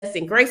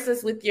and grace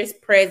us with your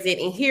presence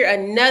and hear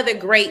another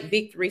great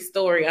victory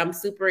story. I'm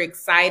super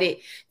excited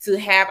to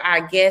have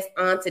our guest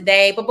on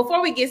today. But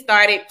before we get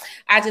started,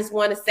 I just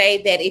want to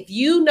say that if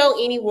you know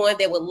anyone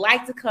that would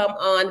like to come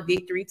on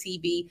Victory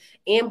TV,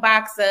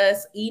 inbox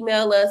us,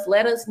 email us,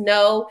 let us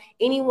know.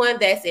 Anyone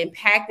that's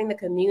impacting the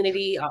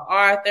community, an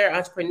author,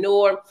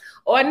 entrepreneur,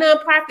 or a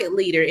nonprofit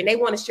leader, and they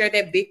want to share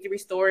their victory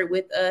story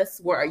with us,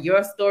 where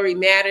your story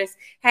matters,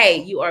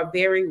 hey, you are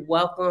very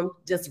welcome.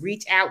 Just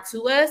reach out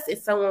to us and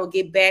someone will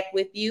get back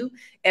with you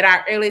at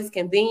our earliest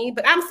convenience.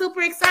 But I'm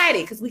super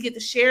excited because we get to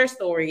share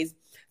stories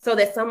so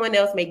that someone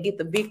else may get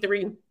the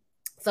victory.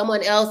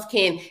 Someone else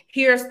can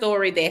hear a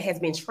story that has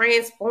been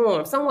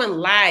transformed. Someone's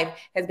life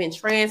has been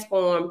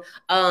transformed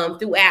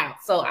throughout.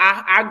 So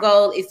our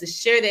goal is to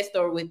share that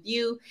story with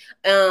you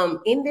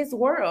in this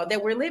world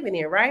that we're living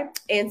in, right?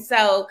 And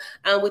so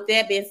with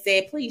that being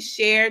said, please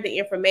share the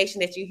information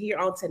that you hear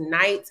on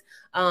tonight.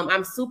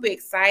 I'm super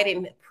excited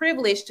and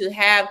privileged to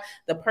have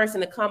the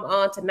person to come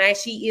on tonight.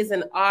 She is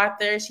an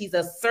author. She's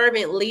a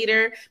servant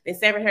leader, been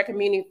serving her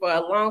community for a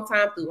long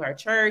time through her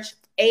church.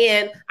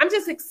 And I'm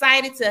just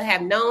excited to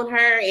have known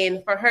her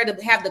and for her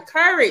to have the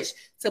courage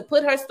to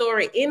put her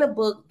story in a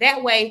book.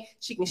 That way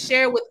she can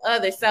share with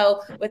others.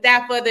 So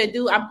without further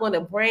ado, I'm going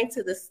to bring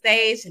to the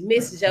stage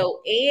Miss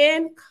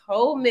JoAnn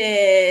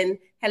Coleman.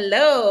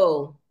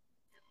 Hello.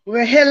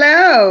 Well,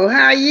 hello.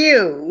 How are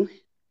you?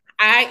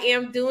 I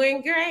am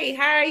doing great.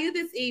 How are you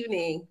this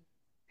evening?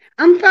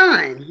 I'm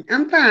fine.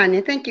 I'm fine,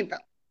 and thank you for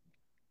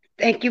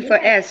Yeah.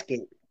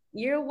 asking.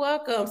 You're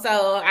welcome.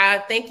 So I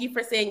thank you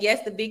for saying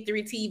yes to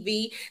Victory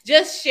TV.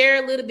 Just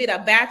share a little bit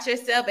about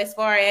yourself as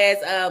far as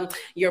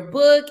your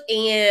book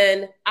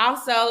and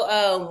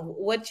also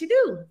what you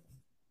do.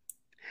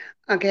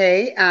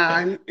 Okay,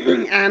 I'm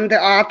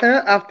the author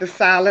of The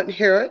Silent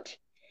Hurt,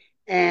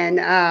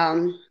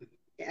 and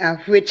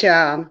which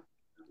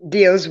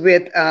deals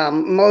with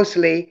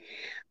mostly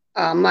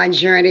my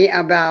journey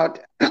about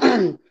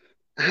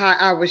how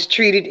I was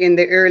treated in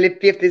the early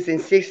 50s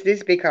and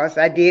 60s because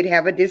I did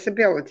have a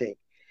disability.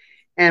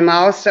 And I'm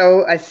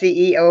also a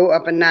CEO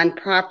of a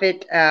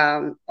nonprofit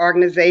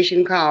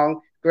organization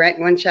called Grant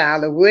One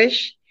Child a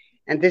Wish.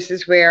 And this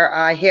is where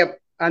I help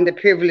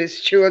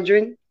underprivileged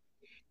children.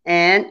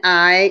 And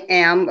I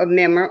am a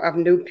member of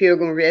New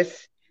Pilgrim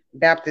Rest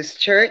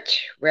Baptist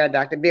Church, where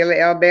Dr. Billy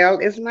L. Bell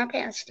is my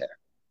pastor.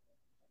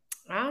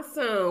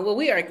 Awesome. Well,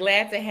 we are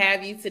glad to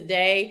have you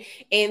today.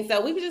 And so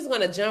we were just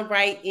going to jump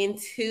right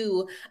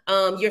into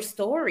your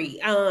story.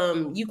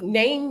 You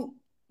name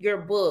your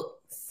book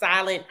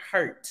Silent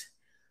Hurt.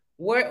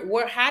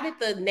 How did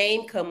the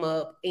name come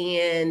up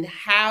and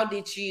how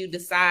did you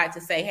decide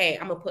to say, hey,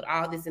 I'm gonna put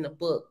all this in a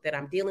book that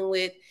I'm dealing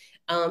with?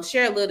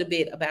 Share a little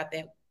bit about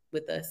that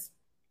with us.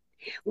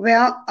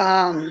 Well,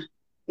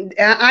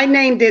 I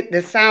named it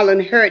The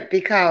Silent Hurt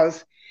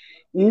because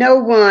no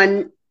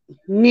one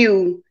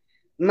knew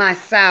my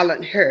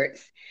silent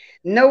hurts.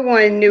 No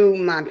one knew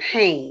my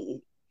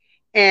pain.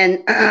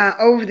 And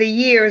over the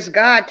years,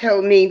 God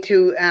told me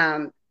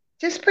to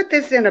just put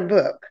this in a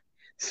book.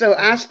 So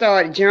I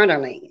started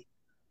journaling.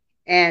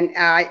 And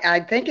I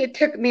think it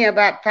took me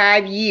about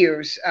 5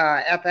 years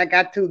after I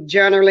got through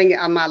journaling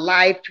on my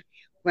life,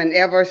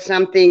 whenever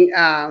something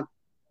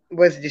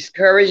was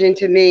discouraging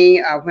to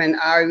me, when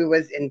I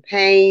was in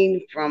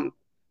pain from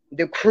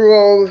the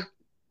cruel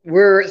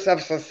words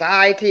of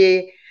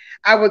society,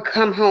 I would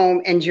come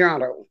home and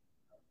journal.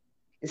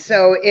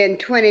 So in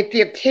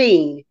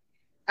 2015,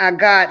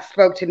 God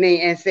spoke to me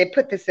and said,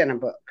 put this in a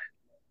book.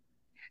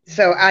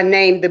 So I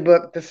named the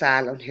book The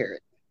Silent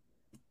Hurt.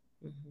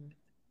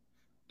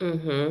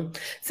 Mm-hmm.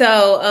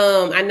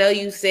 So I know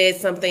you said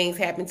some things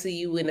happened to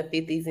you in the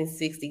 50s and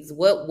 60s.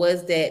 What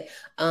was that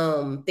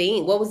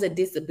thing? What was the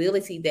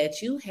disability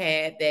that you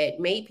had that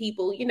made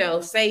people,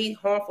 say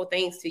harmful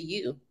things to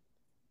you?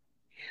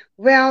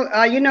 Well,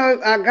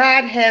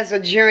 God has a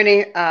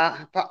journey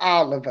for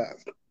all of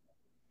us.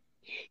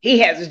 He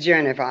has a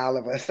journey for all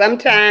of us.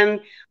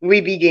 Sometimes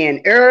we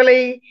begin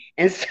early,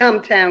 and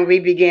sometimes we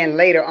begin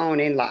later on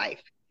in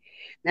life.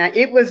 Now,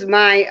 it was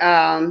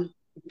my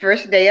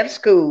first day of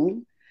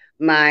school.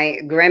 My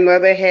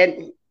grandmother had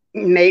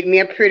made me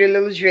a pretty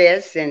little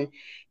dress and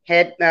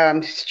had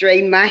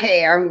straightened my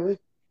hair,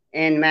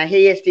 and my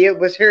head still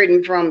was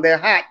hurting from the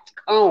hot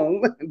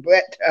comb,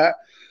 but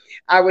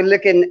I was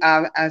looking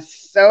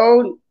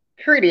so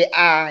pretty.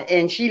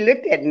 And she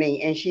looked at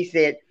me and she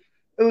said,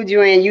 "Oh,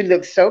 JoAnn, you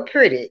look so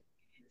pretty."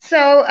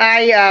 So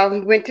I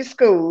went to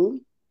school,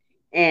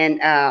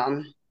 and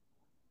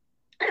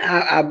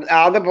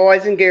all the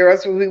boys and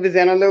girls, we was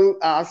in a little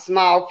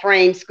small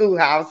frame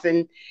schoolhouse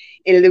in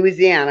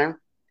Louisiana.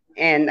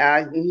 And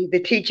the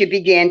teacher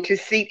began to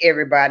seat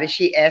everybody.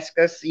 She asked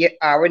us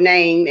our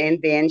name,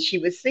 and then she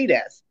would seat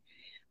us.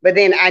 But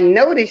then I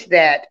noticed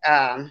that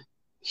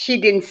she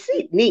didn't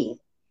seat me.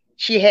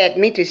 She had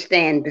me to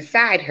stand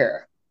beside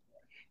her.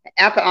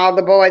 After all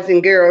the boys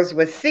and girls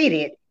were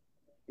seated,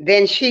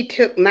 then she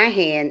took my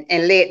hand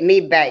and led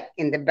me back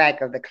in the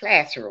back of the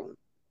classroom.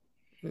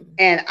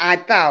 And I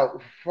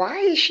thought, why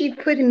is she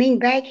putting me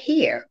back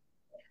here?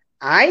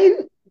 I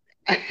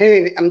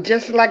I'm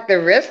just like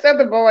the rest of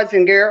the boys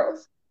and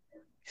girls.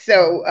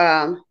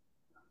 So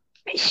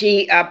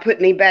she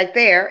put me back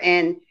there,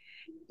 and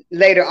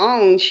later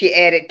on she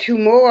added two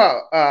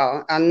more,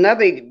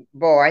 another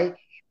boy,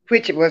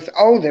 which was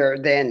older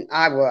than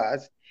I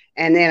was,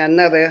 and then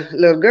another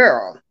little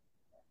girl.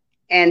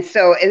 And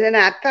so, and then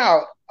I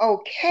thought,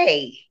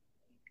 okay,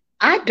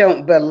 I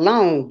don't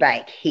belong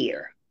back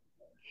here.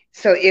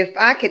 So if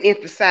I can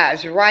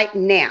emphasize right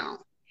now,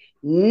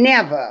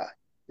 never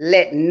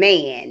let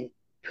man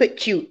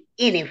put you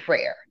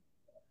anywhere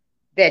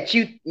that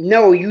you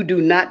know you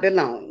do not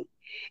belong.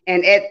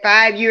 And at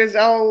 5 years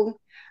old,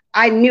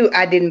 I knew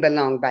I didn't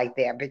belong back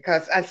there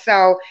because I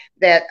saw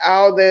that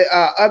all the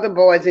other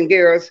boys and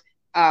girls,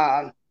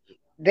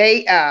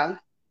 they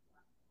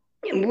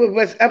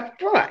was up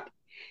front.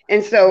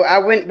 And so I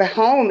went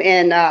home,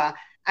 and I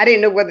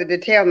didn't know whether to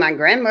tell my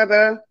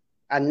grandmother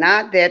or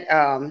not that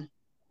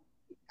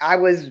I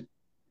was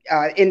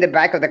in the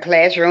back of the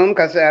classroom,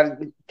 because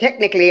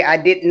technically I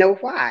didn't know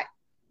why.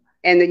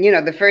 And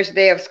then, the first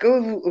day of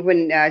school,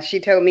 when she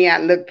told me I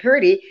looked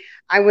pretty,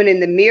 I went in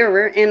the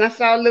mirror and I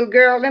saw a little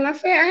girl, and I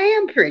said, I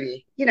am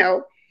pretty.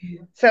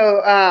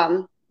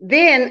 So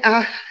then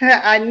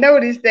I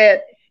noticed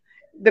that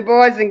the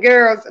boys and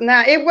girls,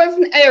 now it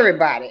wasn't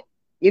everybody.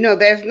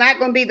 There's not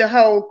going to be the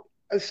whole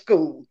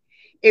school.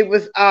 It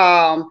was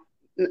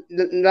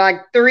like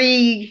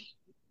three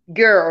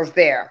girls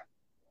there,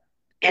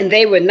 and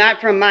they were not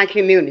from my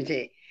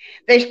community.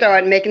 They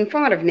started making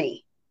fun of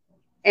me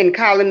and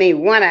calling me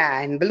one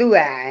eye and blue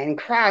eye and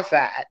cross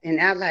eyed. And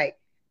I was like,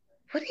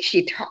 what is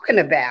she talking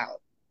about?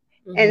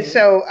 Mm-hmm. And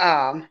so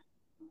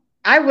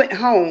I went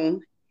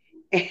home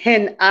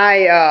and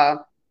I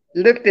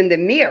looked in the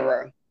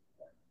mirror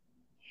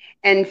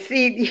and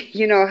see,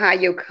 how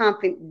your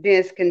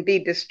confidence can be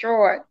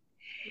destroyed.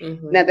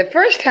 Mm-hmm. Now, the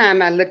first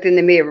time I looked in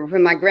the mirror,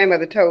 when my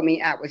grandmother told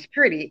me I was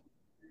pretty,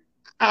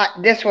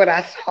 that's what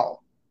I saw.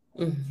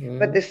 Mm-hmm.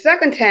 But the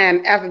second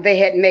time, after they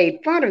had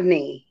made fun of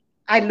me,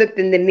 I looked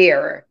in the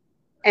mirror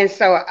and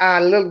saw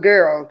a little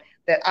girl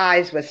that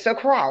eyes were so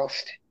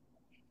crossed,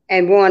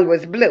 and one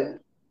was blue.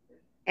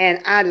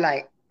 And I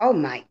like, oh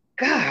my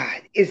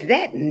God, is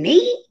that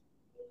me?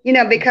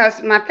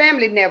 Because my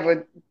family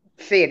never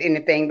said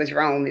anything was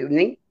wrong with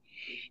me.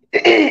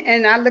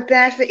 And I looked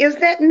at it and said, is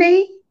that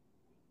me?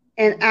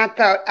 And I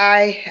thought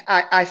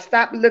I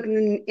stopped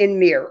looking in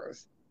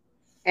mirrors.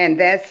 And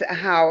that's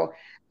how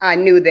I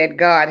knew that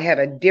God had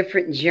a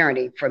different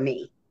journey for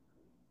me.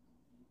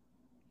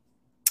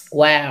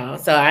 Wow.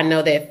 So I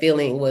know that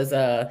feeling was,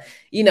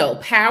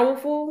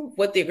 powerful,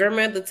 what the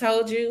grandmother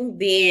told you.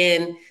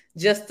 Then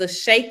just the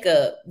shake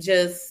up,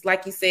 just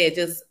like you said,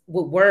 just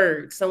with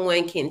words,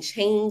 someone can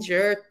change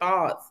your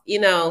thoughts,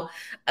 right.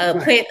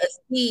 Plant a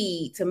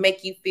seed to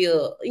make you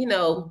feel,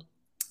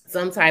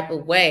 some type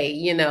of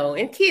way,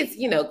 and kids,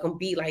 can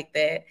be like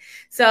that.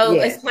 So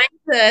yes. Explain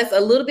to us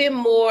a little bit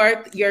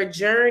more your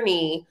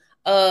journey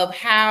of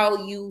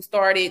how you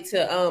started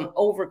to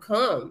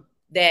overcome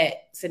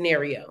that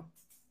scenario.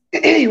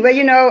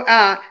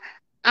 Well,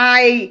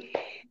 I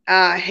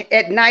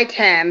at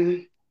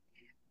nighttime,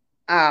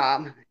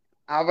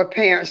 our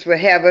parents would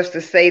have us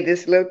to say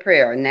this little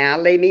prayer. Now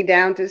lay me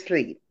down to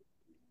sleep.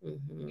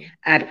 Mm-hmm.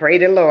 I pray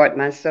the Lord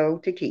my soul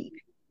to keep.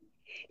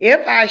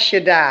 If I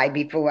should die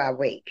before I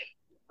wake,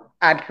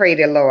 I pray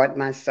the Lord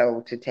my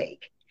soul to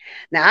take.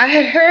 Now, I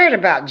had heard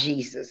about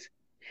Jesus,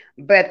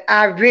 but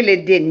I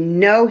really didn't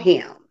know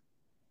him.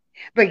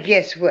 But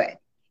guess what?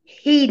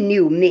 He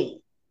knew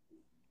me.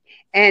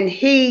 And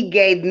he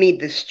gave me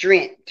the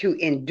strength to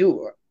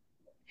endure,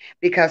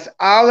 because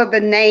all of the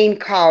name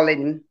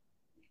calling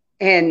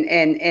and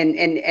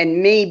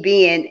me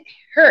being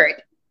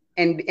hurt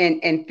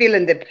and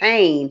feeling the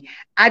pain,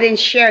 I didn't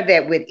share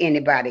that with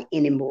anybody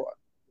anymore.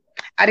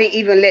 I didn't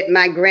even let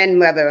my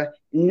grandmother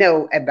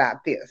know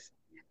about this.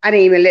 I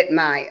didn't even let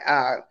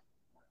my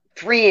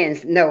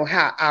friends know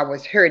how I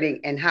was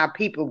hurting and how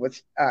people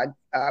was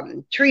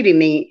treating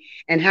me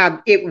and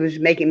how it was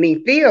making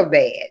me feel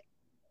bad.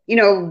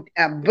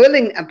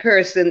 Bullying a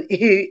person,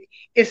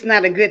 it's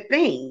not a good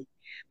thing.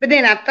 But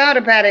then I thought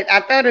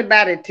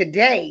about it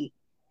today.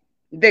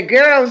 The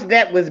girls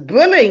that was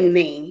bullying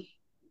me,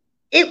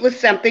 it was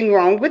something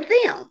wrong with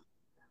them.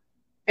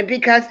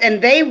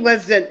 And they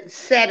wasn't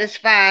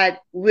satisfied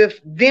with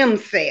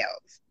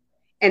themselves,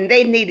 and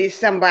they needed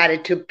somebody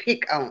to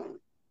pick on.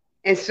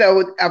 And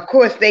so, of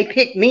course, they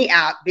picked me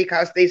out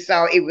because they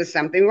saw it was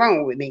something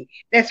wrong with me.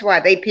 That's why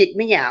they picked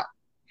me out.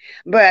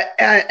 But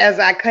as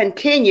I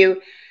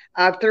continue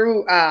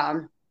through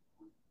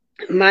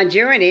my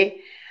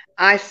journey,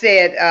 I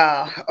said,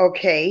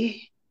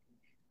 okay,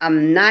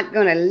 I'm not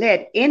going to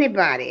let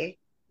anybody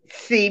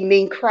see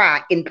me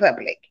cry in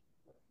public.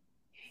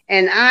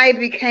 And I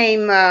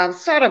became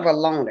sort of a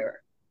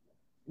loner,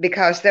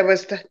 because there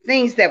was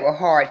things that were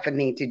hard for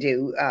me to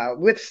do.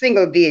 With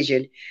single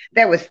vision,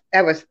 that was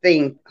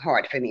thing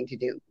hard for me to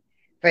do.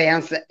 For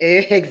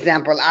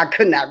example, I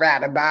could not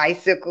ride a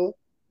bicycle,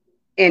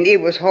 and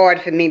it was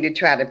hard for me to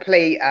try to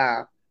play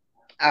a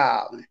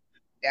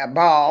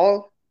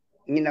ball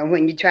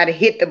When you try to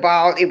hit the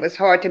ball, it was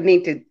hard for me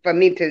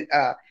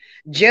to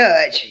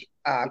judge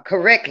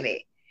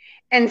correctly.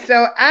 And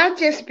so I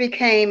just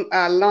became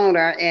a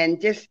loner and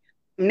just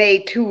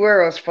made two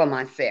worlds for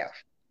myself.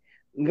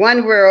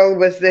 One world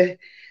was the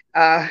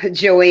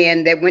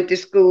JoAnn that went to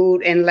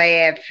school and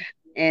laughed,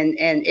 and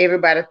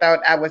everybody thought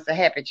I was a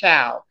happy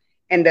child.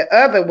 And the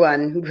other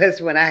one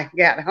was when I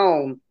got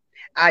home,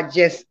 I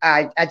just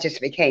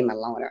became a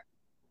loner.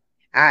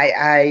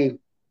 I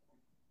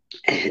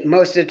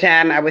most of the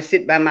time I would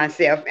sit by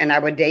myself and I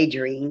would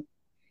daydream.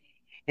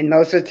 And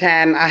most of the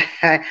time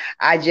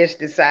I just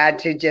decide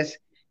to just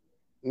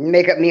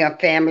make up me a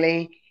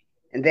family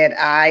that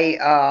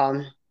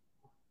I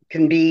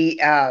can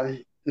be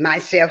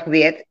myself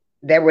with.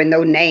 There were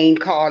no name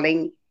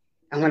calling.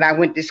 And when I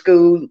went to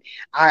school,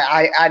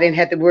 I didn't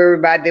have to worry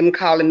about them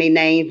calling me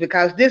names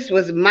because this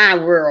was my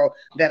world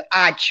that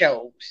I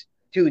chose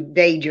to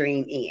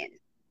daydream in.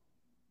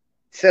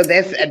 So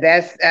that's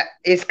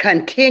it's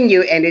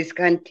continued and it's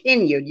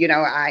continued.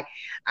 I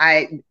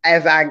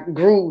as I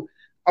grew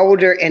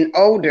older and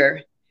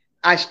older,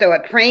 I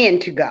started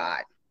praying to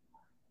God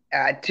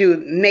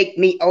to make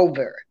me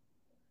over.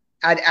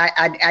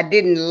 I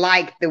didn't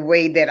like the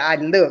way that I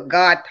look.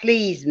 God,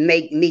 please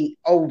make me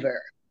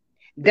over.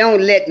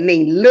 Don't let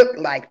me look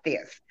like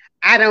this.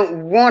 I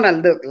don't want to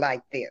look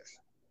like this.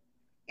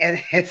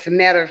 And as a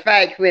matter of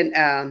fact, when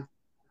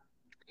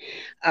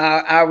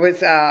I was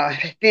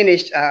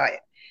finished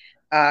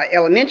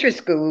elementary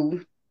school,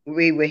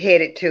 we were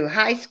headed to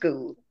high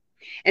school.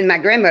 And my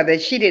grandmother,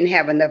 she didn't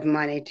have enough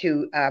money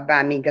to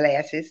buy me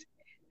glasses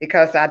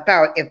because I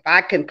thought if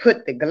I can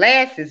put the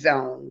glasses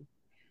on,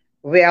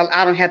 well,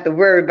 I don't have to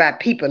worry about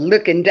people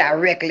looking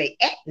directly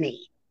at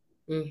me.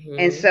 Mm-hmm.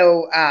 And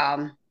so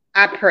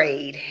I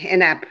prayed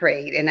and I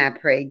prayed and I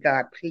prayed,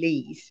 God,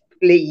 please,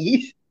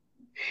 please,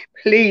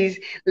 please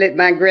let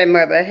my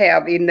grandmother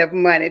have enough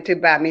money to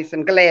buy me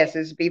some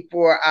glasses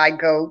before I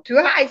go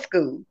to high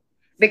school.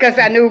 Because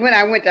I knew when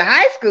I went to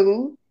high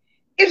school,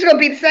 it's going to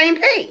be the same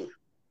thing.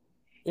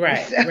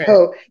 Right.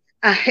 So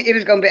it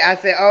was going to be, I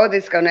said, oh,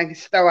 this is going to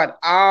start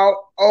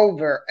all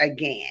over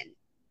again.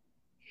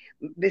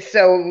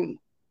 So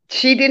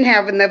she didn't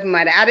have enough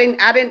money. I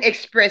didn't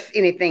express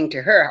anything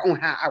to her on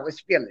how I was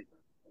feeling.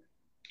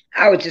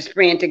 I was just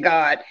praying to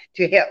God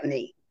to help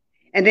me.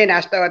 And then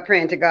I started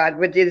praying to God,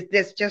 would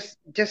this just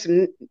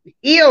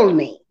heal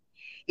me?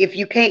 If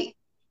you can't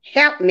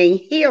help me,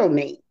 heal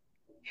me.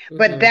 Mm-hmm.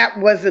 But that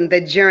wasn't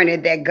the journey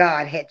that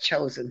God had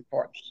chosen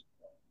for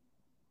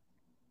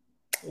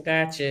me.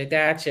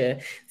 Gotcha.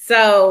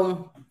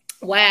 So,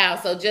 wow.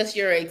 So just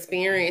your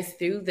experience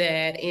through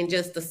that and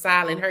just the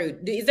silent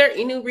hurt. Is there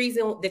any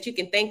reason that you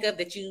can think of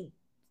that you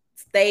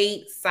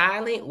stayed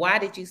silent? Why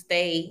did you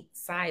stay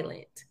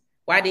silent?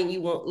 Why didn't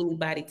you want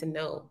anybody to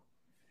know?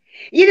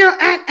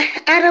 I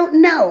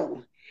don't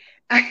know.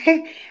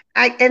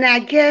 I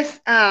guess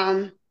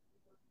I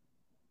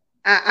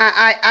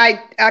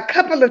a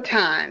couple of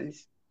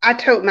times I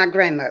told my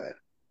grandmother,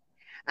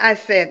 I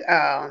said,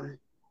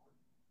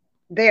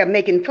 they are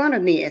making fun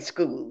of me at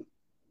school.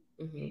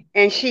 Mm-hmm.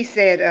 And she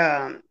said,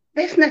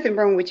 there's nothing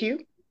wrong with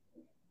you.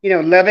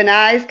 Loving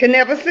eyes can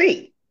never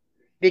see,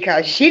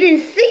 because she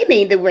didn't see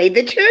me the way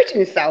the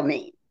children saw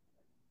me.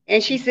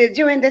 And she said,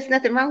 JoAnn, there's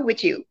nothing wrong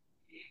with you.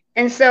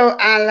 And so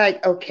I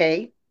like,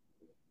 okay,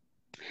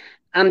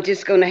 I'm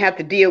just going to have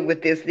to deal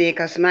with this then,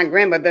 because my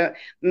grandmother,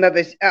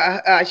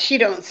 she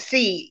don't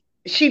see,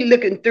 she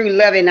looking through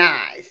loving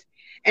eyes.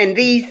 And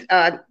these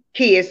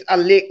kids are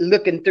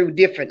looking through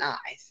different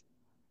eyes.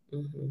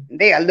 Mm-hmm.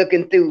 They are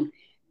looking through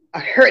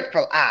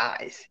hurtful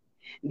eyes.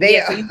 They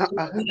are,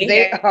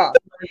 they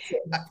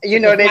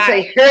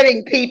say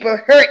hurting people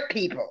hurt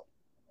people.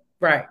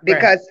 Right.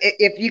 Because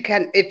if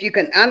you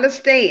can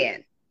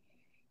understand,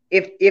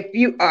 if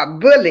you are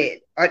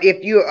bullied, or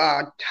if you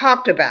are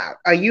talked about,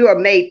 or you are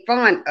made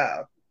fun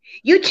of,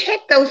 you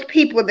check those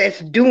people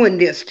that's doing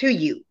this to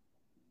you.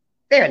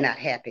 They're not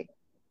happy.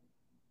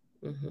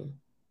 Mm-hmm.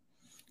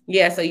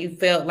 Yeah, so you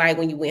felt like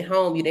when you went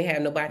home, you didn't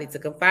have nobody to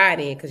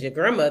confide in because your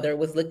grandmother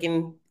was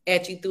looking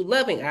at you through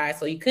loving eyes,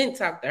 so you couldn't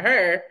talk to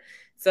her.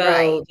 So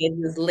right. It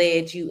just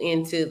led you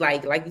into,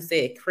 like you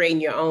said,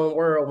 creating your own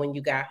world when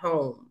you got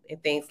home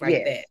and things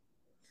like that.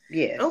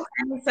 Yes.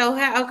 Okay.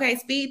 So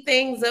speed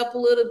things up a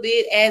little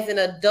bit as an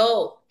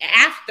adult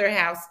after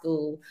high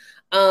school.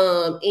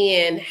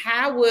 And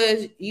how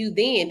was you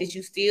then? Did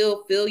you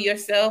still feel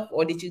yourself,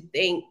 or did you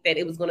think that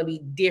it was going to be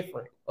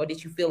different, or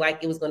did you feel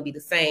like it was going to be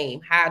the same?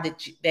 How did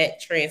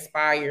that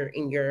transpire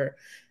in your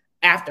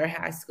after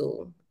high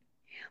school?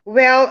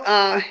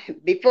 Well,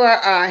 before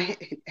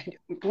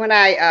when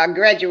I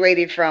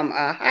graduated from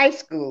high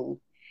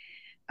school,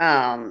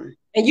 and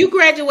you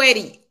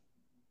graduated.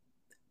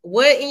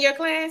 What in your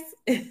class?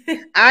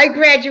 I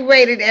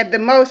graduated at the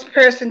most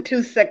person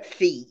to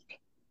succeed.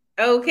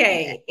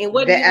 Okay. And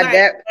what did you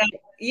like?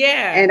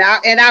 Yeah.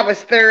 And I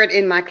was third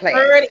in my class.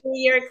 Third in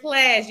your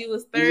class. You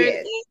was third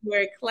in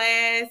your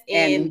class.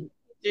 And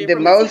the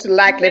most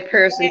likely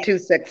person to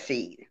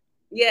succeed.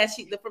 Yeah,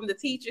 from the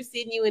teacher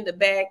sitting you in the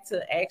back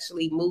to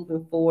actually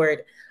moving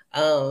forward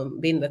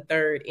being the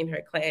third in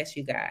her class,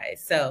 you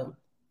guys. So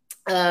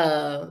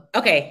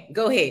okay,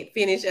 go ahead,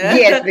 finish.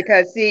 Yes,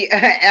 because see,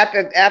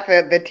 after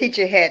the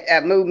teacher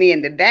had moved me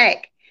in the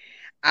back,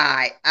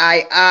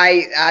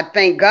 I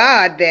thank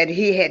God that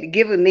he had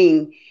given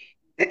me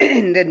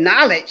the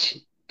knowledge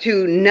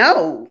to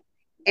know.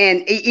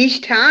 And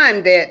each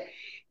time that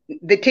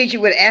the teacher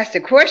would ask the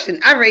question,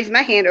 I raised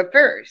my hand up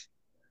first.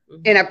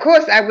 Mm-hmm. And of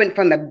course, I went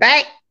from the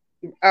back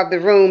of the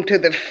room to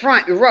the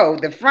front row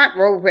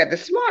where the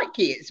smart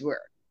kids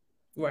were.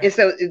 Right. And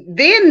so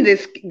then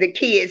the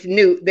kids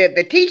knew that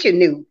the teacher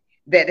knew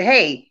that,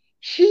 hey,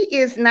 she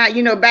is not,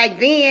 back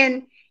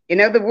then,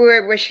 in other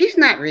words, well, she's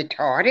not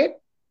retarded.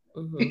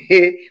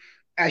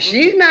 Mm-hmm.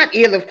 She's not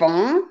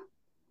ill-informed.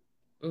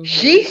 Mm-hmm.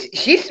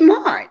 She's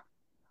smart.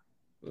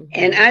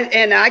 Mm-hmm.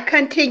 And I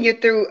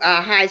continued through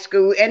high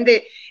school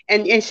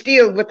and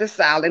still with the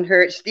silent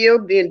hurt, still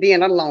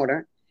being a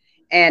loner.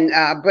 And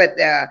but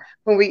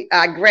when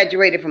I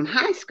graduated from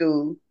high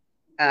school,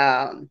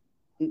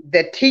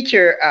 the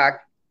teacher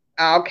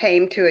all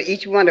came to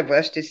each one of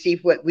us to see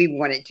what we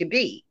wanted to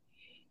be,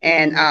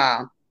 and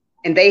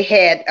they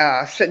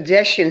had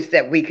suggestions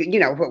that we could,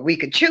 what we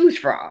could choose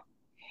from.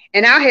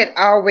 And I had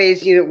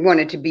always,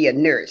 wanted to be a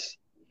nurse,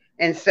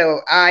 and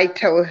so I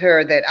told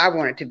her that I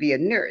wanted to be a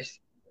nurse,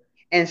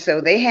 and so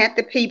they had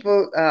the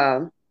people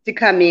to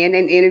come in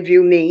and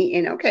interview me,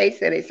 and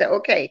so they said,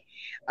 okay.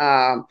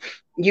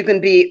 You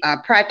can be a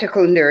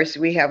practical nurse.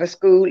 We have a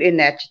school in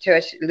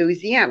Natchitoches,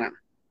 Louisiana.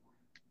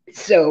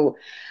 So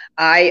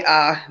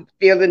I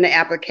filled in the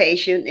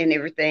application and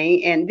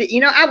everything. And,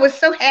 I was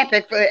so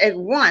happy for at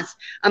once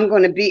I'm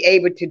going to be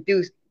able to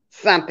do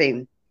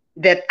something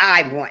that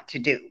I want to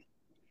do.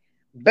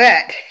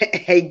 But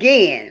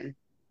again,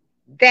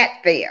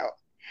 that failed.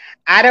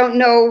 I don't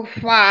know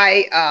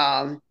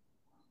why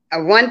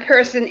one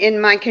person in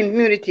my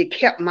community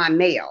kept my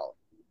mail.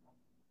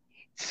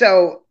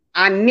 So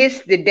I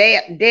missed the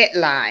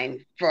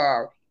deadline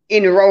for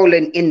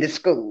enrolling in the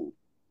school.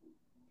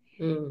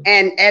 Mm.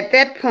 And at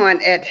that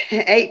point, at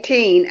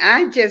 18,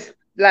 I just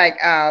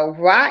like,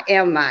 why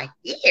am I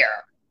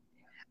here?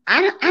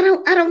 I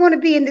don't want to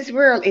be in this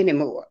world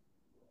anymore.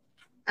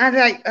 I'm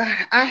like,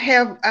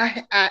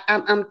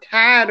 I'm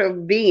tired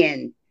of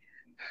being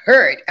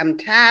hurt. I'm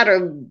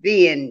tired of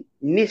being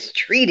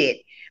mistreated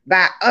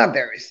by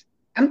others.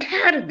 I'm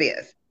tired of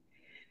this.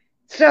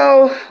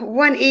 So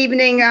one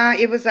evening,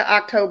 it was an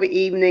October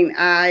evening,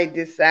 I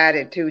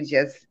decided to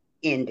just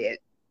end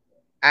it.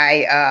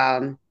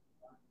 I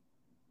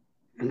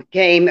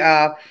came,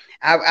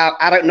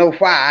 I don't know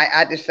why,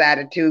 I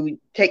decided to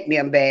take me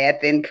a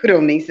bath and put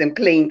on me some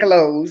clean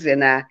clothes.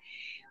 And I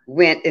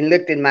went and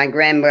looked in my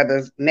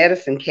grandmother's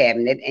medicine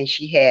cabinet, and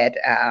she had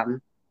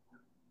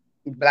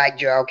black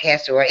jar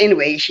castor oil.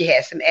 Anyway, she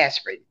had some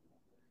aspirin.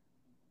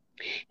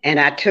 And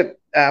I took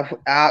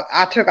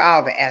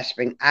all the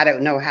aspirin. I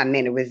don't know how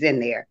many was in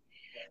there.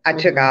 I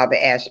took all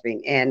the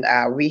aspirin, and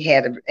we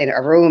had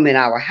a room in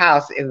our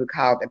house. It was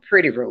called the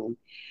pretty room.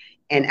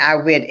 And I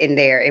went in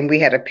there, and we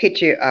had a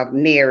picture of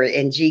Mary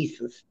and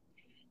Jesus.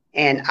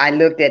 And I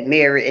looked at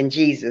Mary and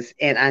Jesus,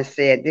 and I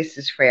said, this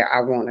is where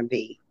I want to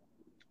be.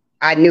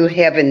 I knew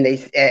heaven,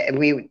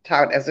 we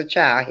taught as a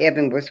child,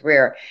 heaven was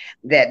where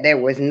that there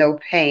was no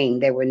pain,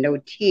 there were no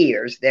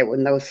tears, there was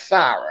no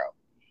sorrow.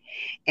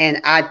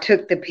 And I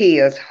took the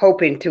pills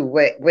hoping to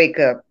wake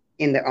up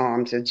in the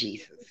arms of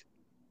Jesus.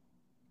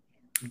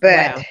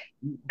 But wow.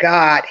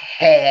 God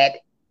had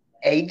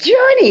a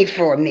journey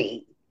for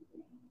me.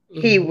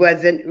 Mm-hmm. He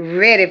wasn't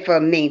ready for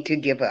me to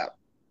give up.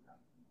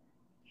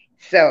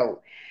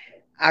 So,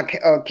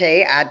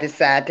 okay, I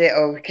decided,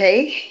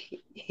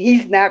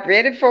 he's not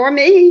ready for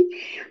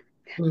me.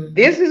 Mm-hmm.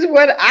 This is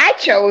what I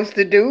chose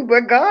to do,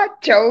 but God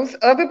chose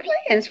other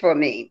plans for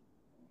me.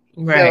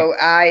 Right. So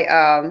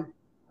I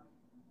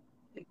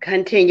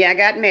continue. I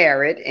got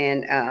married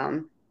and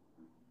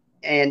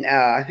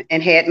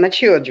had my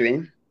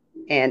children,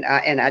 and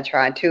I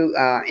tried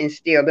to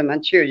instill in my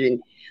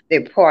children the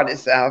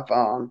importance of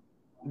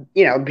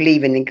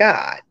believing in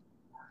God.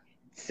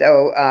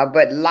 So,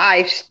 but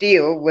life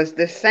still was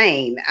the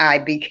same. I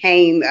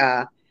became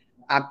a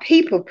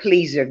people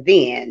pleaser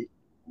then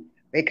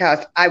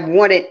because I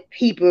wanted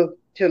people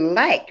to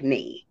like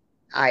me.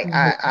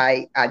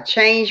 I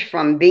changed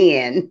from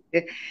being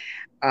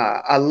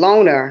a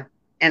loner.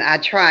 And I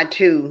tried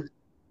to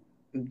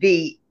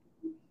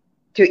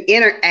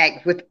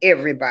interact with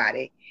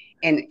everybody,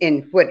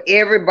 and what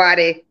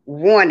everybody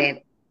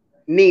wanted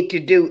me to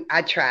do,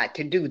 I tried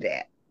to do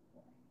that.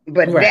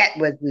 But right.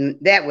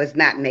 that was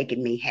not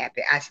making me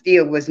happy. I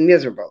still was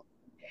miserable,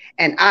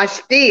 and I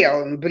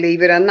still,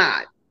 believe it or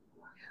not,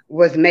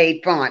 was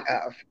made fun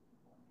of.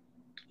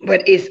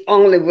 But it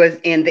only was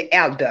in the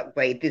adult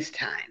way this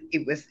time.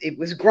 It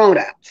was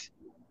grown-ups,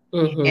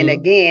 and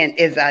again,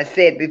 as I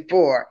said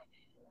before.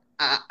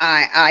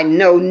 I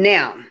know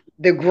now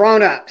the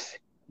grown-ups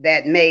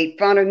that made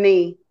fun of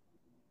me,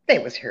 they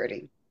was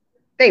hurting.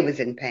 They was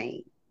in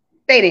pain.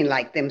 They didn't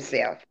like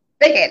themselves.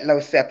 They had low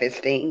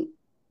self-esteem.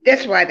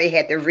 That's why they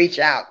had to reach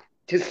out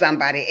to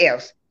somebody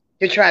else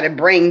to try to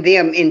bring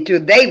them into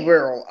their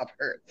world of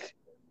hurts.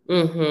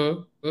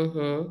 Mm-hmm.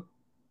 Mm-hmm.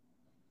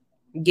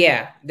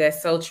 Yeah,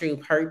 that's so true.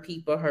 Hurt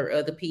people hurt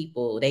other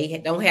people. They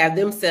don't have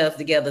themselves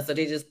together, so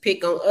they just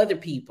pick on other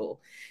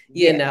people,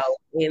 you know.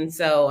 Yes. And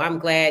so I'm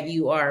glad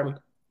you are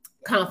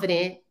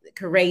confident,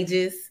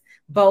 courageous,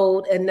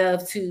 bold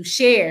enough to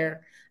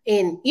share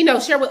and,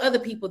 share with other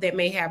people that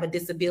may have a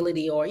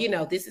disability or,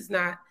 this is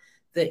not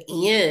the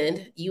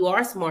end. You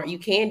are smart. You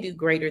can do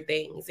greater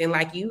things. And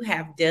like you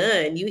have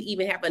done, you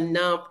even have a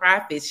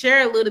nonprofit.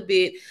 Share a little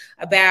bit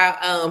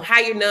about how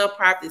your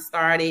nonprofit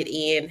started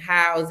and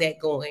how's that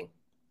going?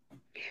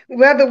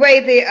 Well, the way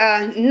the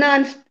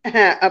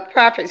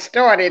non-profit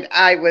started,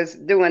 I was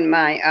doing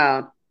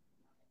my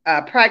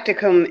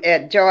practicum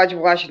at George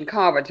Washington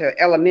Carver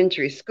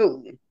Elementary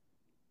School,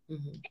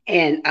 Mm-hmm.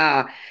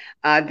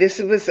 and this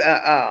was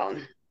a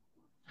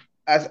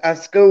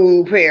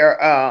school where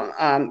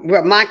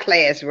well, my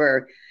class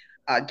were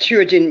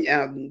children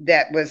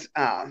that was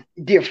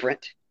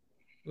different,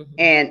 Mm-hmm.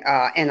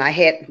 and I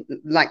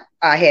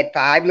had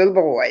five little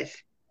boys,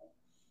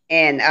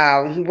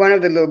 and one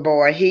of the little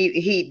boy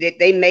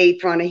they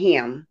made fun of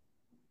him,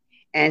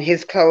 and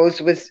his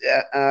clothes was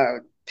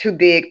too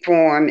big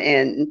for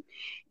him,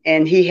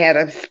 and he had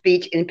a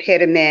speech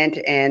impediment,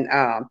 and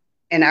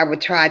I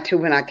would try to,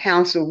 when I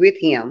counseled with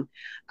him,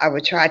 I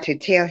would try to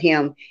tell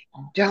him,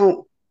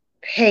 don't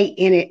pay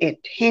any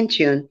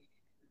attention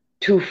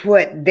to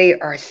what they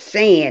are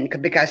saying,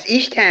 because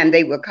each time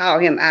they would call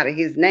him out of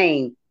his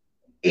name,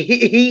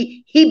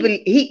 he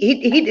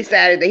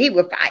decided that he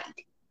would fight,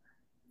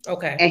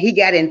 Okay. and he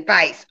got in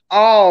fights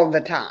all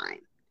the time.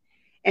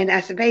 And I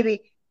said,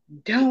 baby,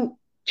 don't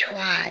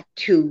try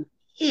to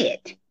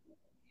hit.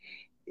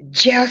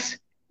 Just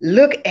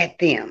look at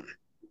them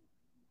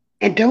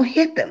and don't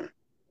hit them.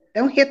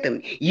 Don't hit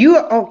them.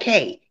 You're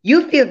okay.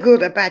 You feel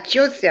good about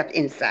yourself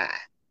inside.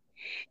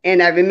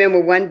 And I remember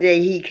one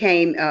day he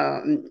came,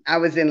 I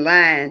was in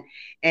line,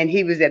 and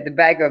he was at the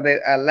back of the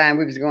line.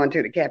 We was going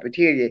to the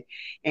cafeteria,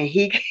 and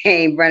he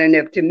came running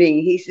up to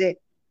me. He said,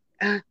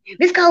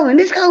 Miss Coleman,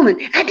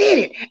 I did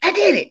it. I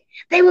did it.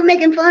 They were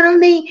making fun of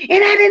me,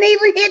 and I didn't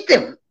even hit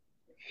them.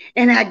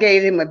 And I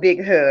gave him a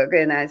big hug,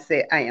 and I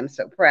said, I am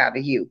so proud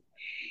of you.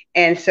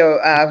 And so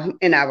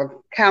in our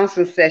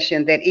council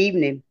session that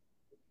evening,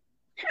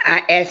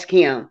 I asked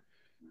him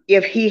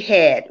if he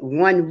had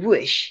one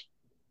wish,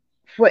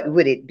 what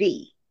would it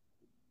be?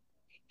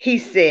 He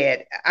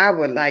said, I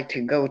would like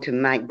to go to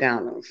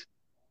McDonald's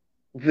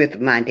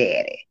with my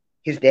daddy.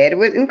 His daddy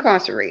was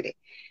incarcerated.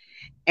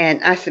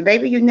 And I said,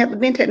 baby, you've never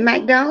been to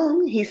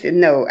McDonald's? He said,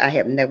 no, I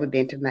have never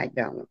been to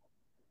McDonald's.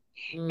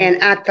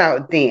 And I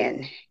thought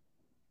then,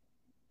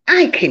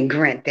 I can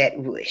grant that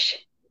wish.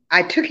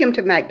 I took him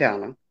to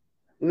McDonald's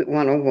with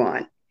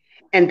 101.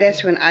 And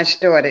that's when I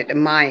started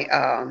my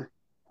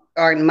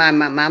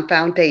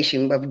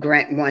foundation of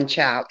grant one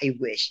child a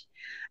wish.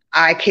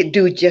 I could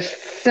do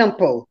just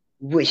simple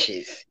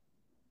wishes.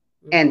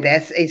 And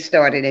it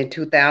started in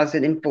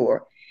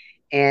 2004.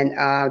 And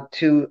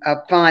to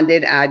fund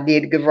it, I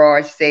did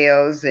garage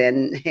sales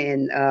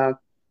and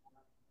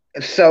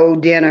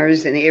sold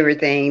dinners and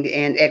everything.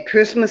 And at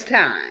Christmas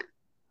time,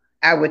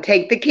 I would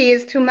take the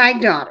kids to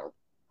McDonald's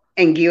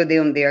and give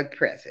them their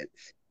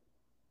presents.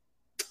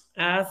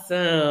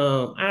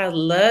 Awesome. I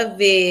love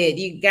it.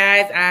 You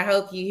guys, I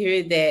hope you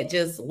hear that.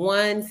 Just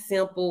one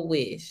simple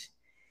wish.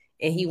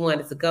 And he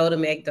wanted to go to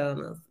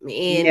McDonald's.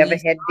 And never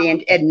had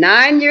been at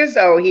 9 years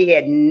old. He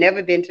had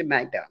never been to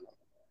McDonald's.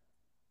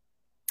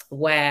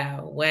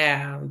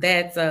 Wow.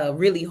 That's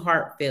really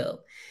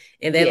heartfelt.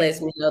 And that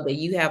lets me know that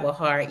you have a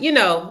heart,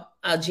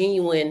 a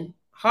genuine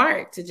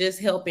heart to just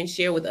help and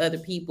share with other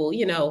people,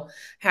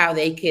 how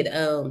they could,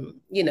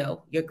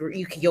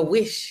 your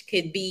wish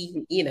could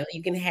be,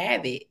 you can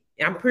have it.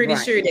 I'm pretty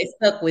sure they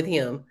stuck with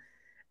him.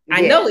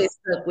 I know it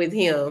stuck with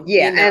him.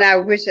 Yeah, and I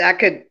wish I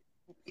could.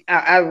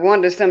 I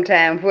wonder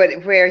sometimes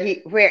where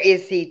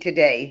is he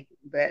today?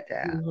 But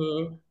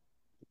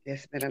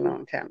it's been a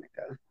long time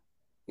ago.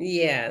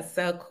 Yeah,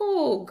 so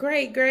cool.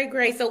 Great.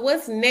 So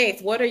what's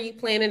next? What are you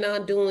planning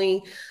on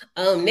doing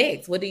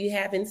next? What do you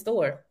have in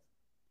store?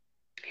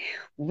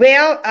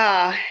 Well,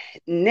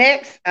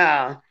 next,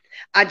 I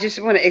just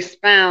want to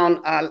expound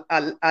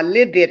a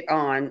little bit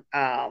on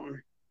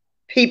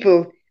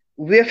people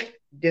with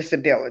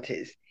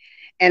disabilities.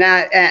 And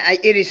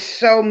it is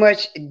so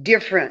much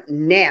different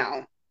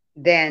now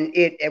than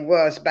it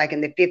was back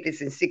in the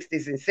 50s and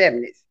 60s and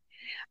 70s.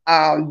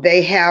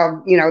 They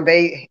have,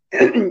 they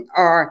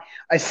are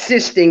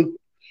assisting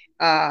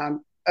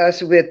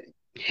us with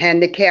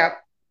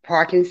handicap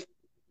parking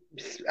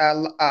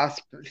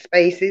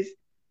spaces.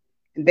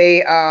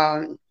 They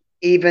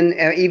even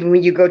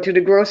when you go to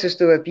the grocery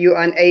store, if you're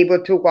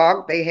unable to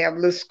walk, they have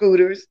little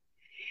scooters.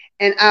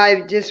 And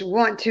I just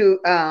want to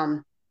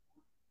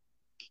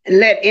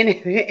let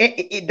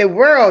the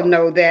world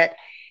know that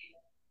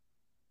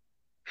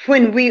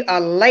when we are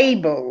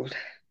labeled,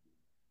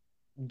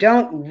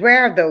 don't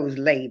wear those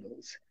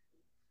labels.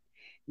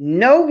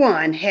 No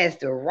one has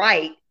the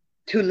right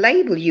to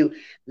label you.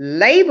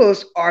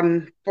 Labels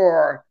are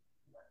for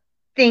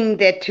thing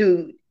that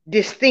to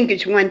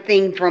distinguish one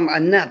thing from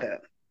another.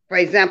 For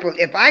example,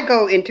 if I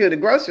go into the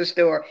grocery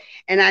store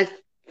and I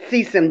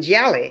see some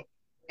jelly,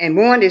 and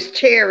one is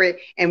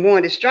cherry and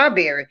one is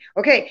strawberry,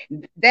 okay,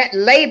 that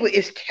label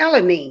is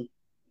telling me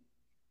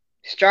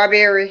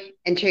strawberry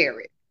and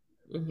cherry.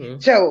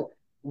 So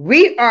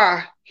we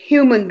are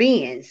human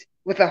beings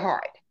with a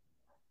heart.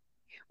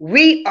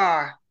 We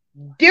are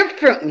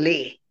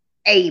differently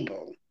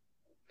able.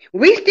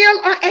 We still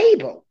are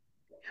able,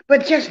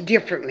 but just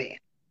differently.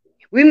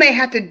 We may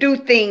have to do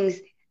things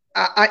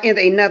in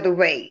another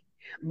way,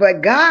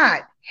 but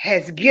God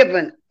has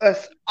given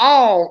us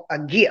all a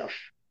gift.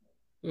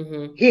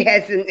 He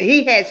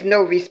has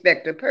no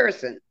respect of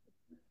person.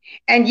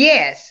 And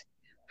yes,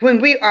 when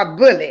we are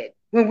bullied,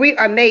 when we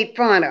are made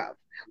fun of,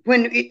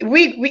 when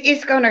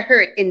it's going to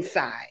hurt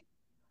inside.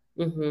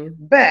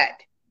 But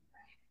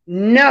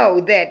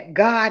know that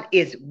God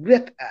is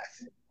with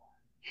us,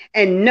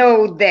 and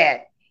know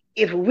that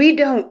if we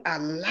don't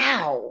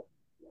allow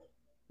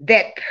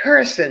that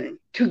person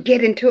to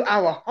get into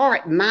our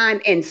heart,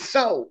 mind, and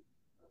soul,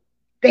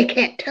 they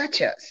can't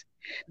touch us.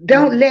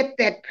 Don't let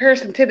that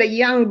person, to the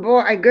young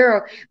boy or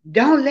girl,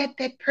 don't let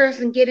that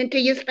person get into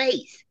your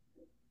space.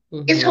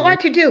 It's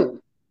hard to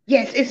do.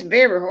 Yes, it's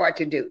very hard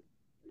to do.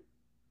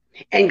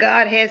 And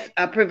God has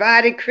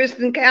provided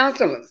Christian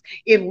counselors.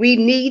 If we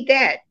need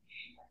that,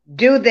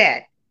 do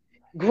that.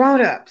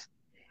 Grown-ups,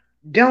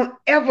 don't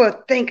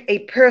ever think a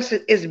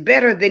person is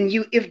better than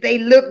you if they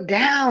look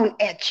down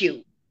at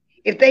you.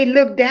 If they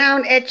look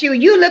down at you,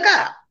 you look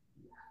up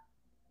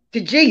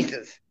to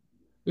Jesus.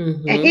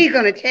 And he's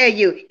going to tell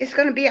you it's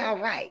going to be all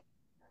right.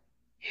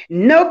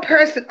 No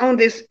person on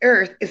this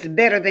earth is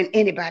better than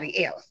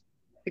anybody else,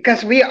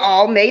 because we are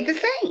all made the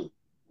same.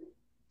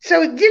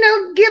 So,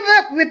 give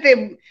up with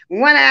the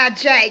one-eyed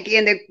Jack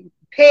and the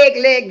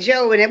peg-leg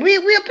Joe, and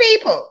we're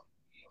people.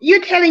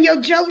 You're telling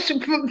your jokes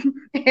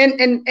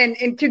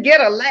and to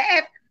get a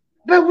laugh,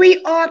 but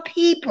we are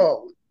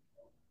people.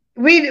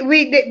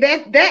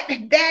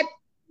 That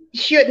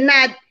should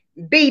not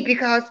be,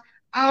 because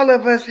all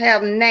of us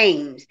have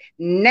names.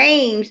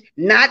 Names,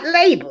 not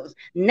labels.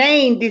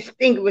 Name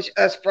distinguish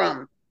us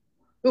from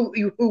who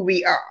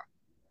we are.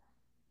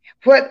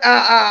 What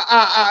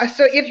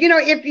so if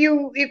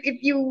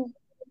you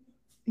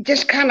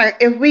just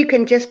if we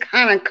can just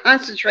kind of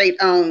concentrate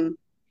on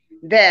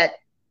that,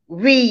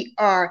 we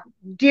are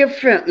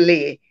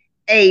differently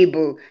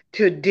able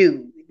to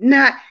do,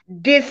 not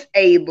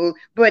disabled,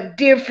 but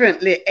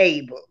differently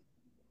able.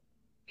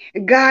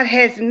 God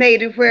has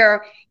made it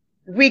where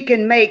we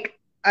can make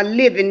a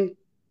living,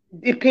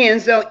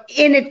 depends on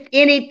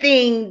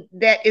anything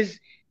that is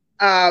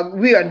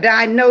we are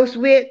diagnosed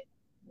with.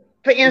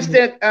 For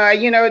instance,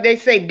 they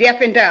say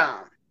deaf and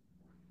dumb.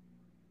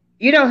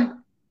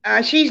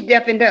 She's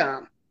deaf and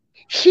dumb.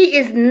 She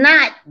is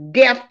not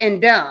deaf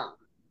and dumb.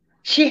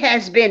 She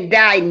has been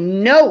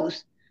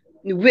diagnosed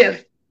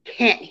with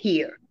can't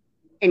hear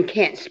and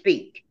can't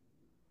speak.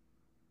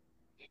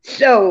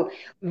 So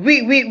her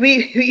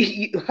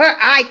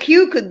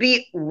IQ could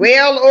be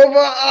well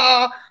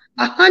over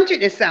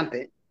 100 or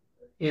something.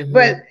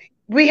 But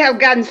we have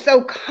gotten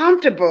so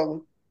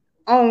comfortable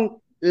on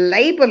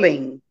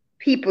labeling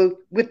people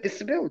with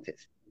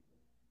disabilities.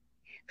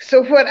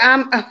 So what I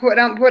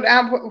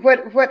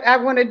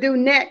want to do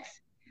next,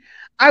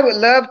 I would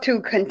love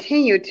to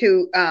continue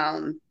to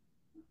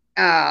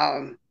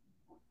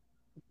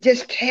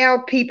just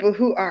tell people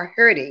who are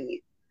hurting,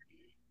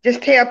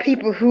 just tell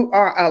people who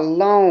are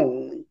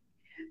alone,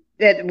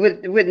 that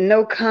with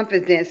no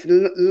confidence,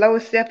 low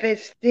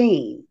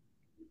self-esteem,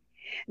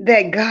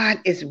 that God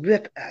is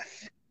with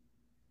us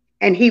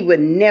and he would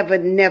never,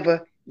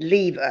 never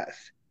leave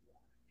us.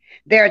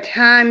 There are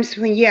times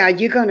when,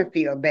 you're going to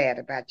feel bad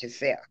about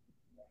yourself.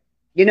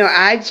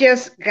 I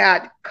just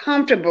got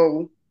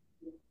comfortable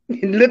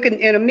looking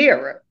in a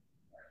mirror.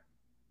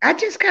 I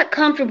just got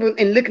comfortable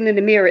in looking in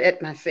the mirror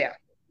at myself.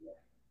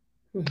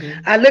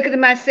 I look at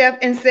myself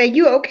and say,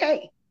 you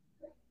okay?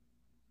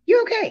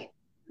 You okay?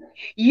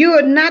 You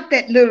are not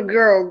that little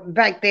girl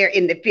back there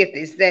in the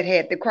 50s that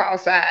had the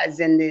cross eyes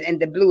and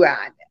the blue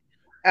eyes.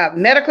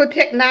 Medical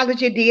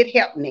technology did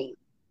help me.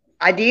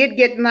 I did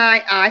get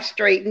my eyes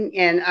straightened,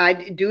 and I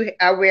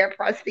wear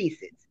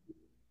prosthesis.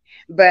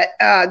 But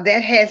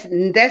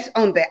that's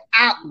on the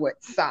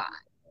outward side.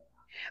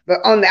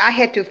 But I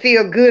had to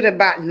feel good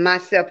about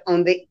myself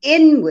on the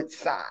inward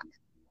side.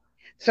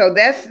 So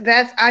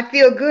I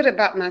feel good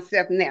about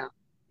myself now.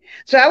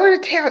 So I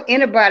want to tell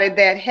anybody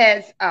that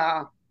has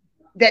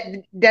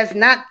that does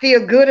not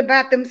feel good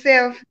about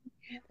themselves,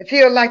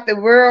 feel like the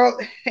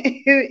world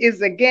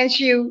is against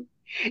you,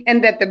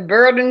 and that the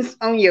burdens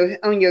on your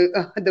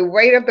the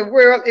weight of the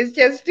world is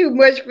just too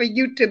much for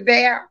you to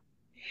bear.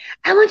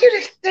 I want you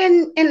to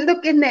stand and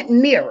look in that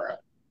mirror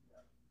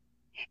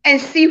and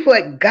see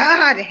what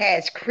God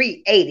has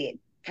created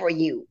for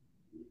you.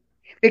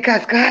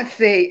 Because God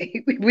said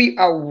we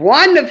are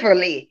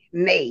wonderfully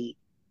made.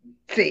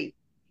 See,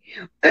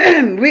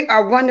 we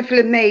are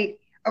wonderfully made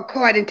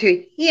according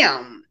to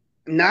him,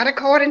 not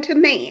according to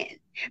man.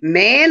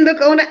 Man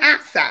look on the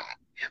outside.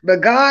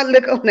 But God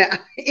look on the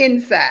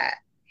inside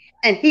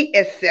and he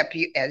accept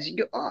you as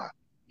you are.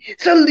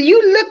 So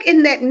you look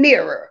in that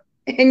mirror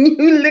and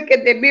you look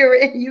at the mirror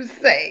and you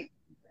say,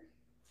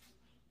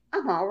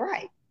 I'm all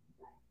right.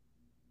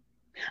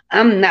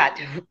 I'm not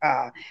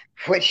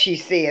what she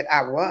said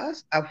I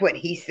was or what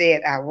he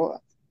said I was.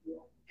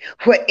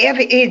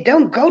 Whatever it is,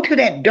 don't go to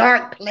that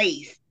dark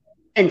place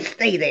and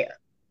stay there.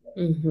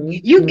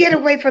 You get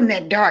away from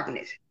that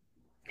darkness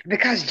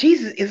because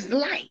Jesus is the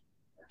light.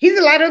 He's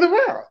the light of the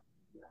world.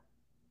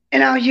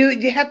 And all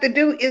you have to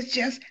do is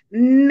just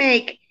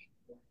make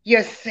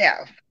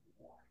yourself.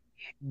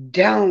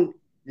 Don't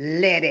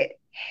let it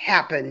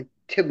happen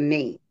to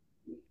me.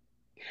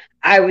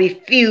 I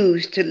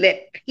refuse to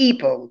let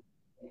people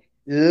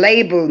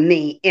label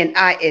me and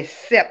I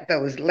accept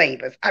those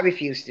labels. I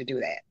refuse to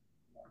do that.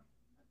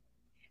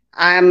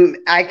 I'm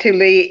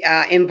actually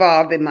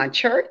involved in my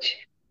church.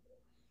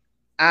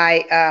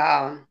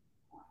 I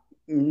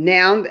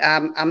now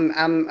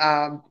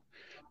I'm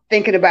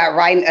thinking about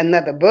writing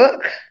another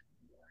book.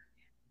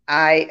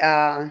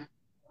 I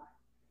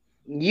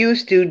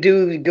used to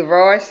do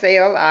garage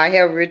sale. I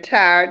have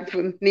retired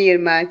from me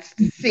and my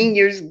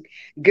senior's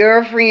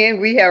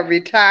girlfriend. We have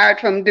retired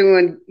from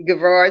doing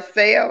garage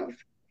sales.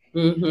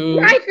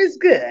 Life is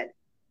good.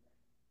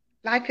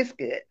 Life is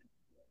good.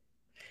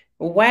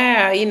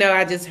 Wow,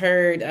 I just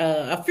heard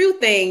a few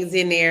things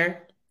in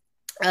there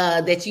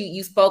that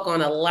you spoke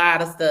on a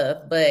lot of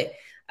stuff, but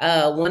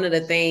one of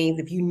the things,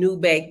 if you knew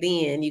back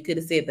then, you could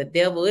have said the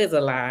devil is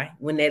a lie.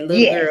 When that little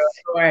Yes.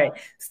 girl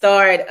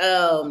start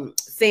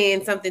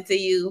saying something to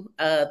you,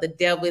 the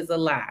devil is a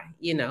lie.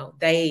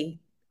 They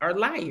are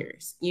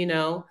liars.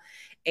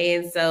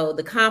 And so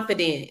the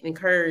confident and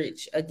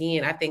courage,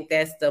 again, I think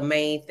that's the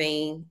main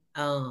thing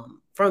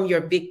from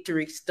your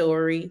victory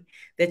story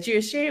that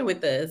you're sharing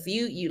with us.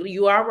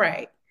 You are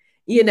right.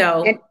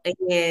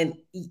 And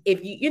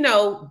if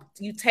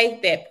you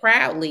take that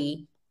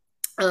proudly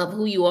of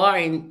who you are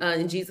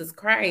in Jesus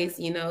Christ,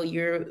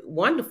 you're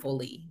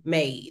wonderfully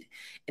made.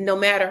 And no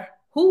matter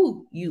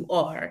who you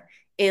are,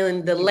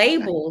 and the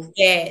labels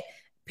that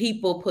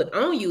people put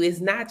on you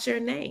is not your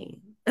name.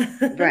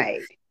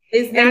 Right.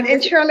 It's not.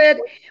 And Charlotte,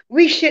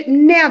 we should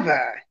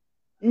never,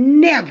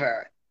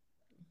 never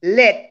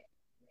let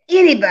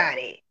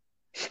anybody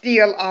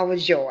steal our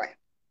joy.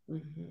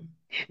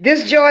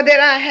 This joy that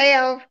I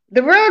have,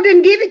 the world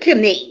didn't give it to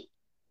me.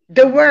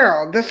 The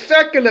world, the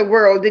circular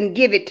world didn't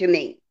give it to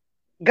me.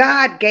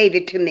 God gave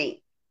it to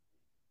me.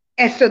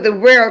 And so the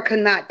world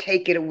cannot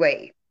take it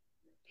away.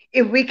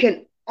 If we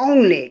can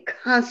only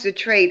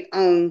concentrate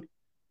on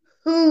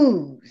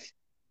who's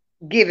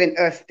giving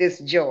us this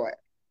joy.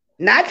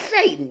 Not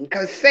Satan,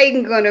 because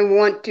Satan gonna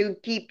want to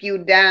keep you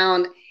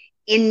down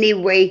any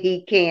way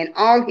he can.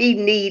 All he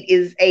need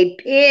is a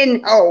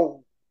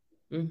pinhole.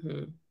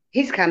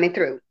 He's coming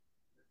through.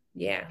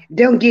 Yeah.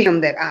 Don't give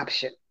him that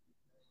option.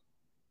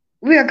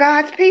 We are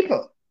God's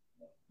people.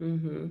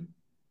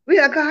 We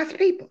are God's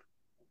people.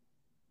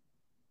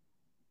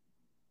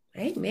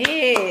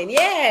 Amen.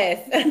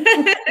 Yes.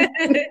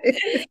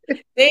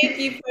 Thank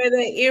you for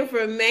the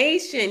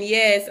information.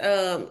 Yes.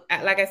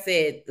 Like I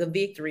said, the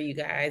victory, you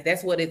guys,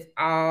 that's what it's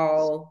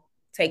all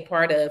take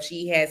part of.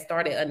 She has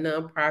started a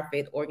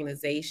nonprofit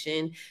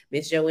organization.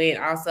 Miss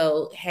JoAnn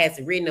also has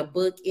written a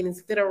book and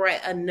is going to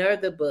write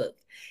another book.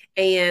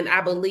 And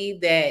I believe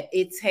that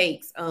it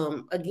takes,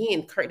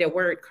 again, the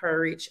word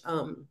courage.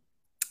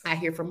 I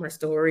hear from her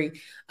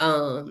story.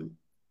 From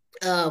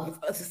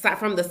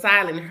the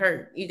silent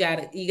hurt, you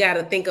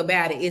gotta think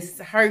about it. It's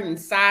hurting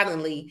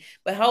silently,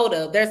 but hold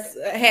up, there's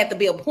had to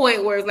be a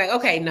point where it's like,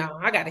 okay, no,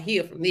 I gotta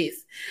heal from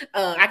this.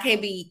 I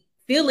can't be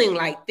feeling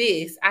like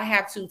this. I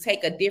have to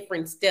take a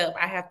different step.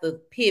 I have to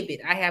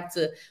pivot. I have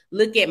to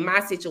look at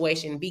my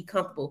situation, be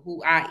comfortable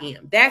who I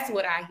am. That's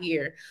what I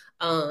hear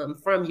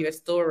from your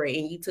story,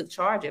 and you took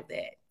charge of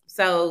that.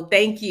 So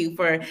thank you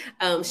for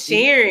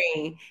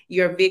sharing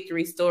your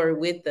victory story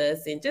with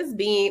us and just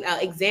being an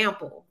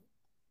example.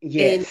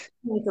 Yes.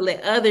 And to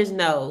let others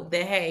know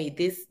that, hey,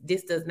 this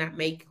does not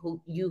make who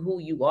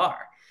you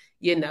are,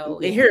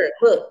 And here,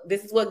 look,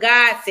 this is what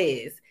God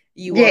says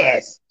you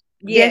are.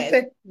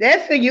 Yes.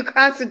 That's who you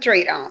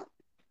concentrate on.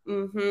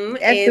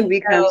 That's who we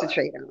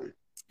concentrate on.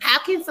 How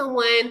can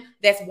someone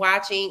that's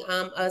watching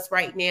us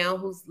right now,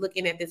 who's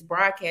looking at this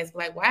broadcast, be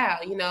like, wow,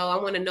 I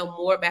want to know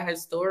more about her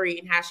story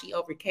and how she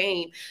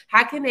overcame?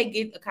 How can they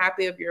get a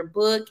copy of your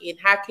book, and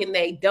how can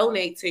they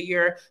donate to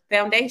your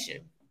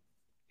foundation?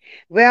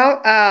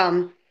 Well,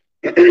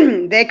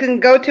 they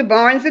can go to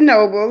Barnes and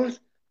Nobles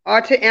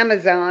or to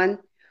Amazon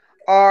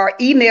or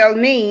email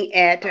me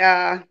at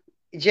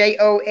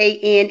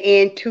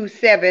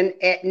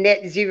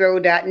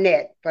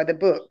JoAnn27@netzero.net for the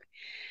book.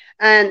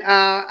 And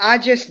I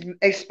just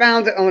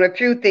expounded on a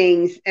few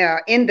things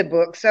in the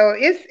book. So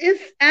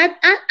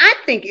I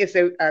think it's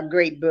a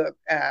great book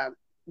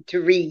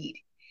to read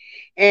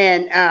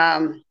and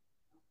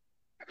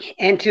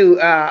to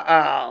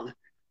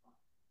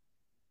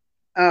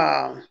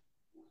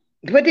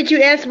what did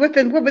you ask? What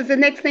was the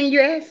next thing you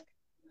asked?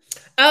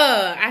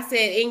 I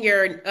said in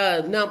your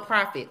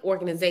nonprofit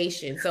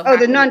organization. So Oh, how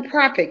the can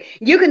nonprofit.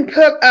 You can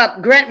put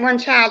up Grant One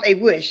Child a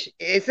Wish.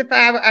 It's a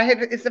five. I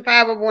have. It's a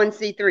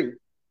 501(c)(3),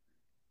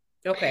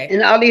 okay.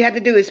 and all you have to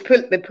do is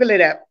pull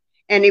it up,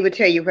 and it will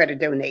tell you where to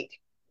donate.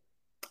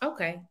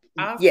 Okay.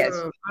 Yes.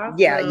 Awesome.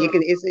 Yeah, you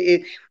Awesome.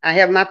 can. I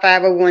have my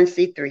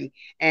 501(c)(3),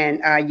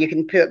 and you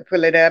can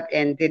pull it up,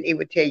 and then it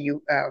would tell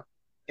you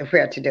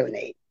where to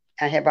donate.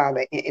 I have all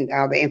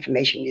the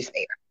information is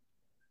there.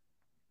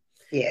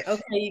 Yes.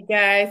 Okay, you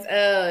guys.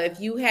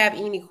 If you have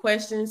any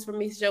questions for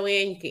Miss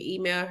JoAnn, you can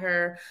email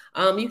her.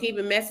 You can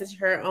even message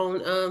her on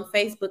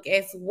Facebook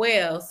as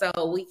well. So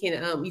we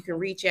can you can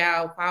reach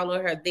out,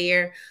 follow her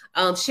there.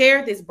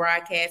 Share this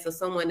broadcast so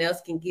someone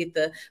else can get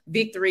the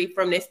victory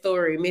from this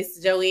story.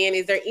 Miss JoAnn,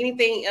 is there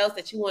anything else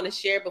that you want to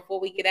share before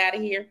we get out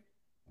of here?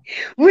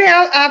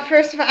 Well,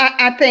 first of all,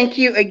 I thank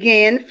you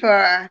again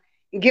for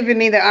giving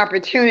me the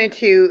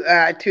opportunity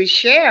to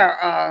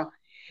share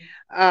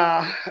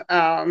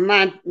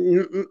my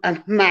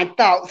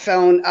thoughts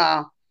on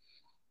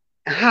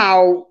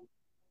how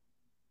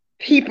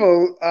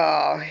people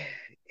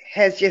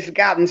has just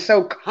gotten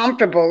so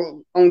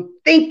comfortable on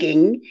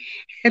thinking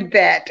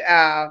that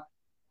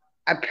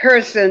a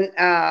person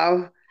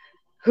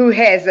who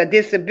has a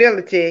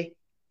disability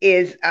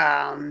is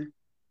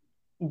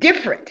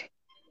different.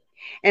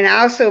 And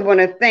I also want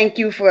to thank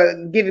you for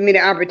giving me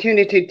the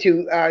opportunity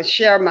to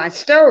share my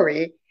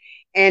story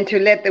and to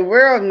let the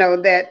world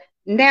know that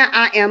now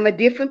I am a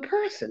different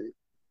person.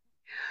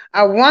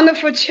 A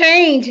wonderful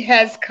change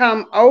has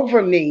come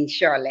over me,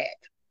 Charlotte.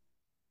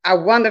 A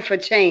wonderful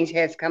change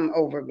has come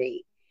over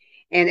me.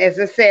 And as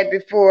I said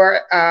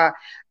before,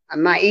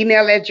 my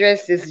email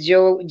address is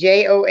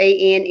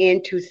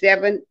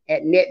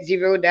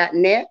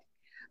JoAnn27@netzero.net.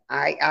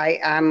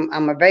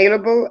 I'm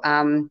available.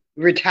 I'm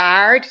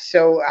retired,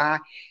 so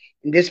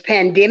this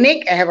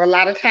pandemic, I have a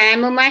lot of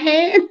time on my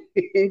hand,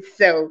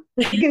 so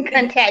you can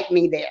contact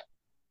me there.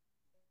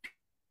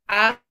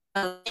 You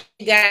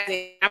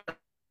guys, I'm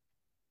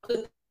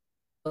put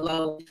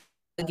below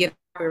get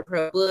her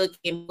book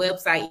and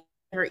website,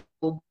 her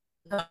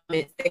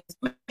comments, and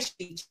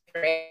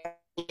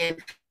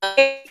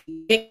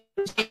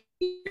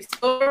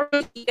story.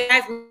 You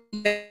guys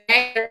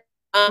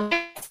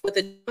with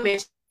the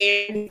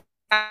he's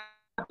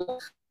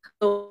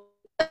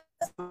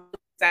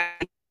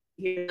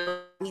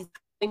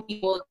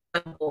people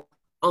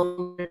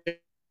on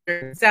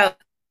so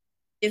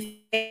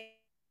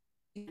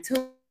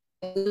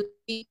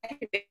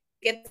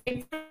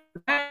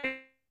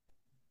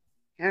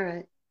All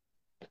right.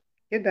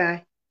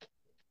 Goodbye.